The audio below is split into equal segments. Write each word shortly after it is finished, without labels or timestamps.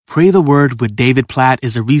Pray the Word with David Platt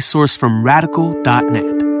is a resource from radical.net.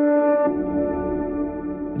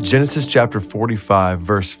 Genesis chapter 45,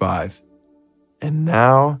 verse 5. And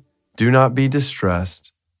now do not be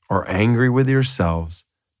distressed or angry with yourselves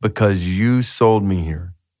because you sold me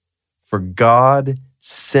here. For God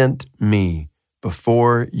sent me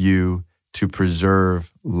before you to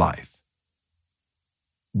preserve life.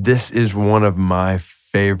 This is one of my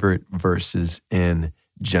favorite verses in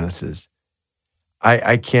Genesis.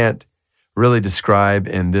 I can't really describe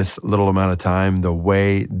in this little amount of time the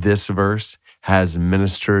way this verse has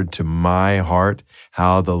ministered to my heart,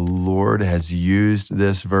 how the Lord has used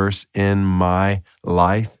this verse in my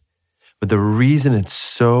life. But the reason it's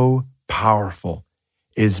so powerful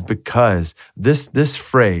is because this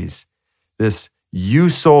phrase, this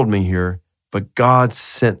 "you sold me here, but God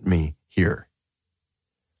sent me here."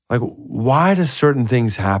 Like, why do certain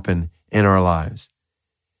things happen in our lives?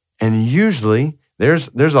 And usually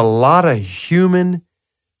there's a lot of human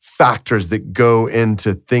factors that go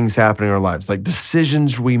into things happening in our lives, like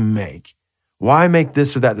decisions we make. Why make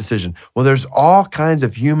this or that decision? Well, there's all kinds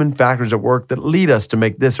of human factors at work that lead us to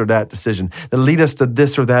make this or that decision, that lead us to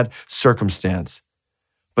this or that circumstance.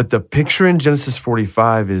 But the picture in Genesis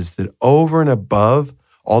 45 is that over and above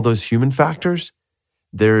all those human factors,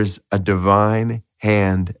 there's a divine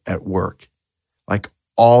hand at work, like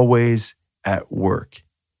always at work.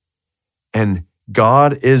 And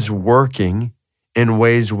God is working in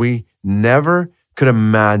ways we never could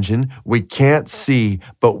imagine, we can't see,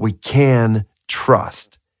 but we can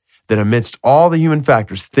trust. That amidst all the human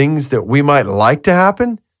factors, things that we might like to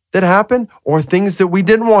happen, that happen, or things that we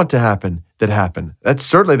didn't want to happen, that happen. That's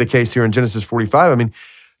certainly the case here in Genesis 45. I mean,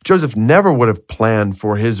 Joseph never would have planned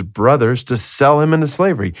for his brothers to sell him into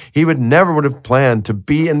slavery. He never would have planned to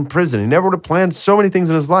be in prison. He never would have planned so many things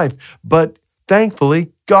in his life. But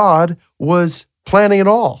thankfully, God was planning it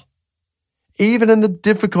all. Even in the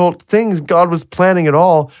difficult things, God was planning it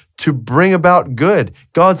all to bring about good.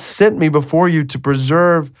 God sent me before you to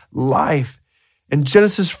preserve life. And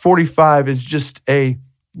Genesis 45 is just a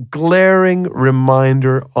glaring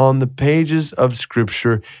reminder on the pages of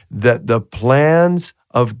Scripture that the plans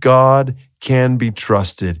of God can be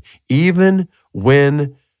trusted, even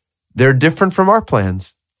when they're different from our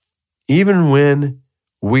plans. Even when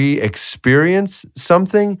we experience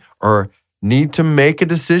something or need to make a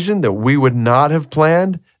decision that we would not have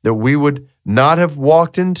planned, that we would not have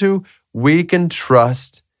walked into, we can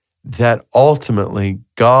trust that ultimately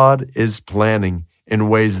God is planning in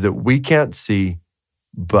ways that we can't see,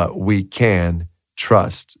 but we can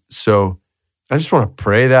trust. So I just want to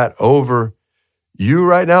pray that over you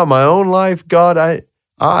right now, my own life. God,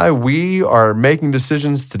 we are making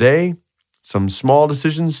decisions today, some small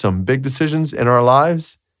decisions, some big decisions in our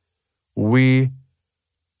lives. We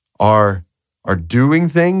are doing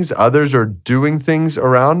things, others are doing things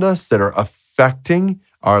around us that are affecting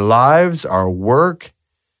our lives, our work,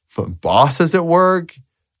 bosses at work,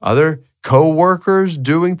 other co-workers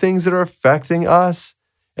doing things that are affecting us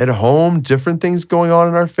at home, different things going on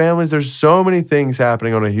in our families. There's so many things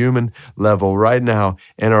happening on a human level right now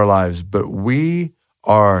in our lives, but we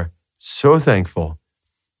are so thankful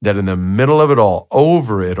that in the middle of it all,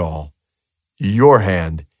 over it all, your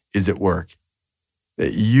hand is at work.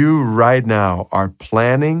 That you right now are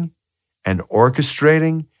planning and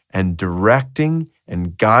orchestrating and directing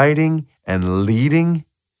and guiding and leading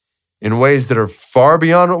in ways that are far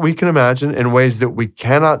beyond what we can imagine, in ways that we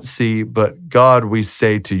cannot see, but God, we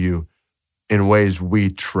say to you, in ways we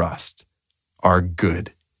trust are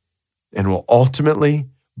good and will ultimately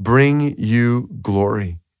bring you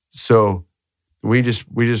glory. So we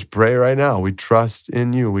just pray right now. We trust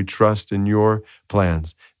in you. We trust in your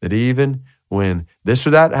plans, that even when this or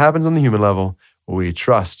that happens on the human level, we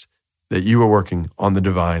trust that you are working on the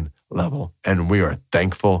divine level, and we are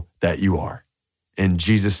thankful that you are. In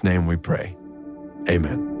Jesus' name we pray.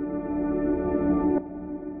 Amen.